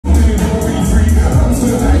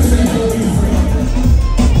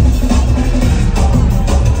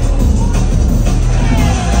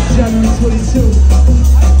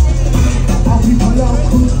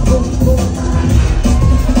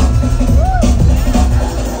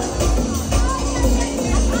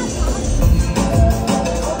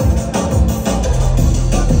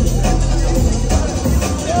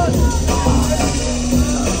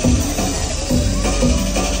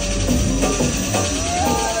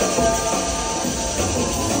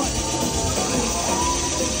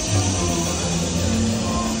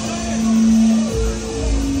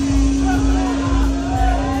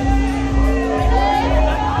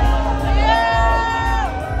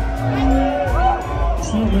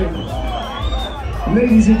Ladies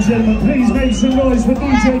and gentlemen, please make some noise for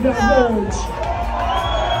DJ Beaverworks.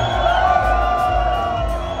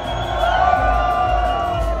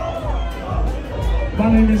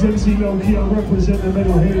 My name is MC Loki, I represent the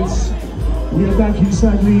Metalheads. We are back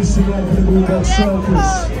inside Leeds tonight for the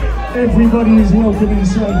Boomboxcircus. Everybody is welcome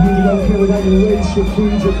inside here, we don't care about your race, your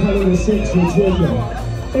creed, your colour, your sex, your gender.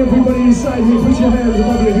 Everybody inside here, put your hands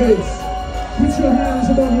above your heads. Put your hands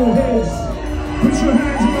above your heads. Put your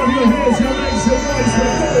hands above your heads and make some noise for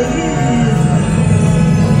Goldie.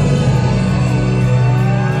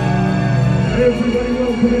 Everybody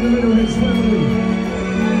welcome in the Metalheads family.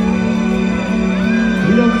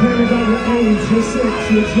 We don't care about your age, your sex,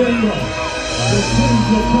 your gender, your creed,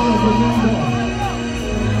 your colour, remember.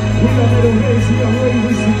 We are Metalheads, we are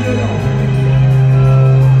ravers together.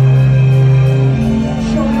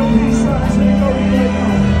 Show your peace signs and go right now.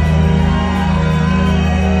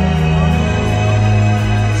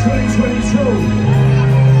 2022,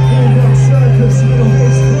 Boomboxcircus,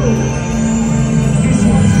 Metalheads crew. This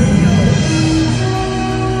one's for you.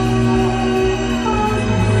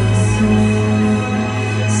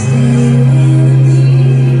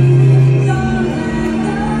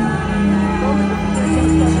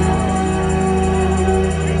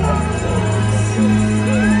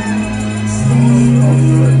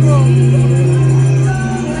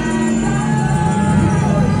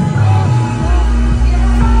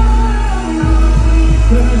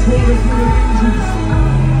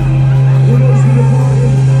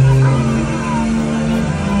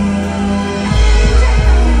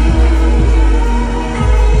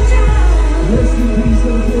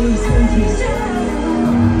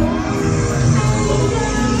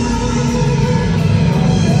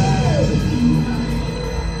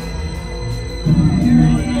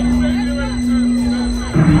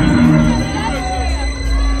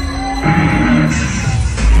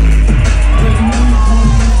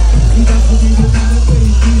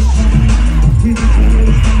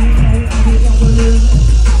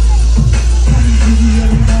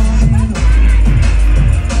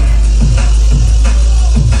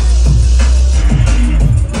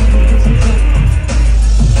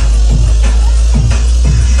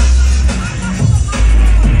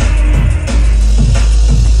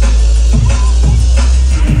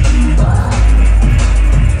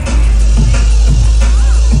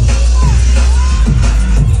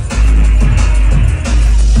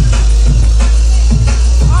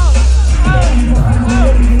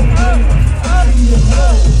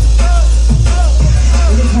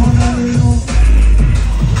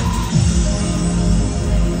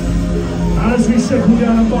 As we settle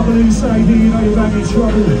down and bubble inside here, you know you're back in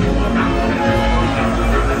trouble.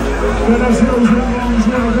 But those with their arms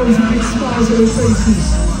now, those with big smiles on their faces.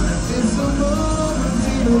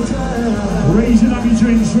 Raising up your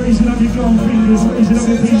drinks, raising up your gum fingers, raising up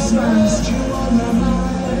your peace signs.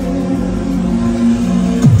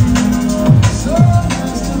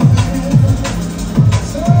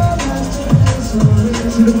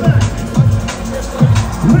 To the back.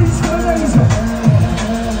 Reach for the laser.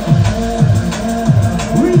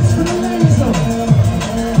 Reach for the laser.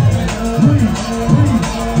 Reach, reach,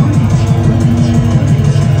 reach, reach,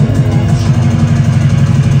 reach.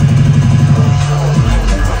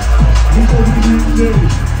 We go to the next day.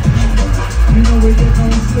 You know we get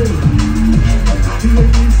on stage. You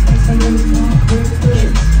make me sense, I know it's not great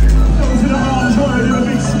things. Those in the arms wide, there are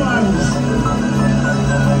big smiles.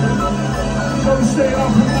 Don't stay up all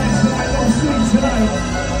night tonight, don't sleep tonight.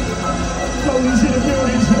 Goldie's in the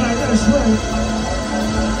building tonight, that's right.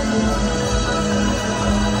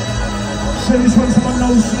 Say this one's about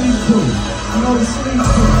no sleep crew. No sleep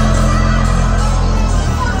crew.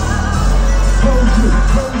 Hold you,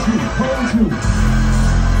 hold you, hold you.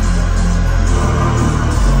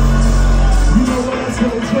 You know what I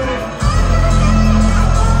told you?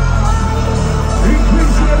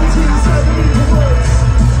 Increasing everything inside the beaverworks.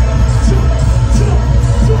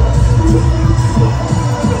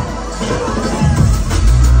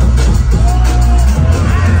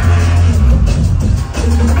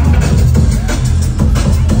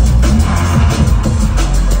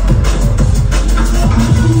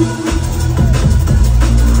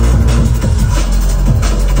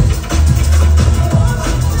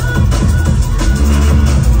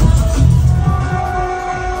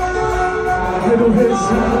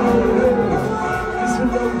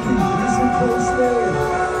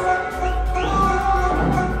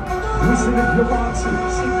 Listen if you want to,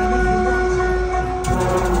 sing if you want to.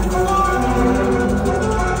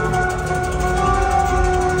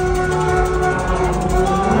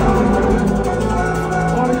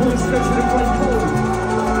 Article respect to the great code.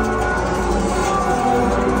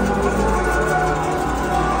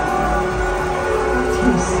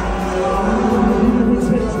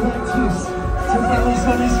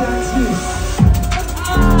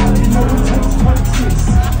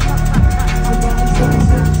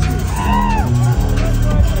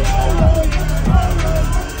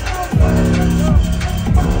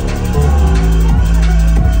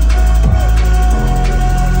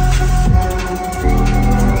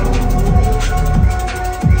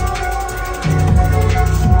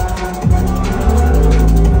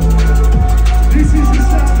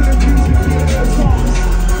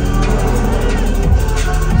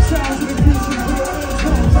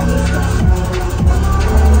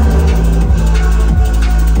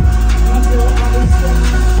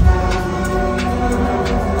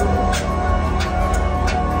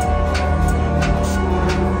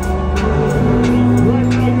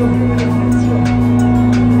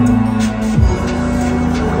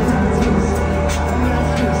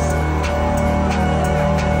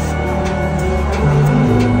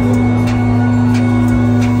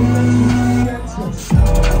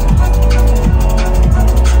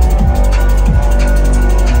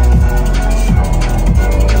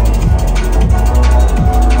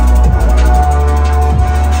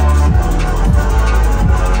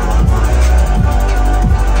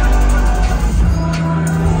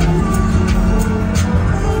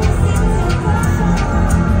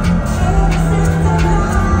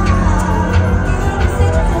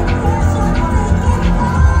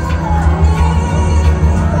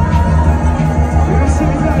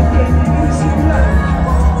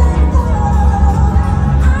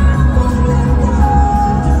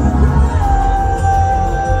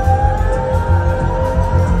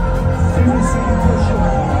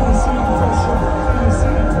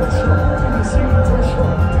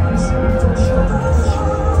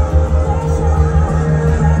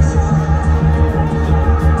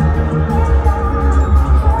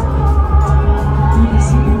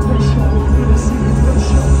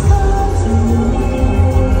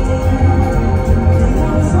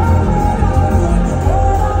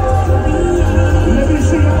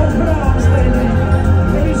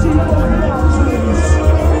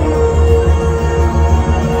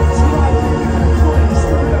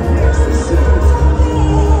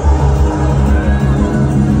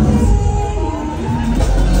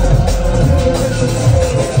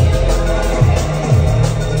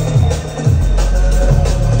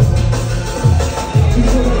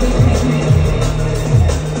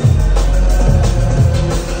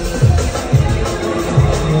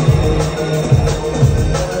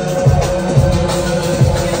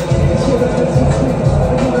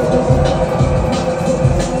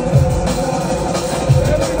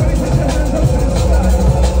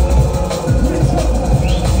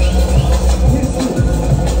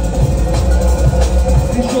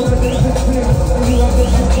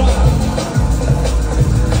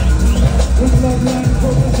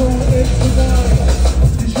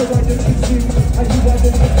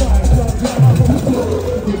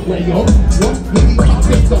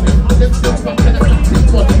 them six pack and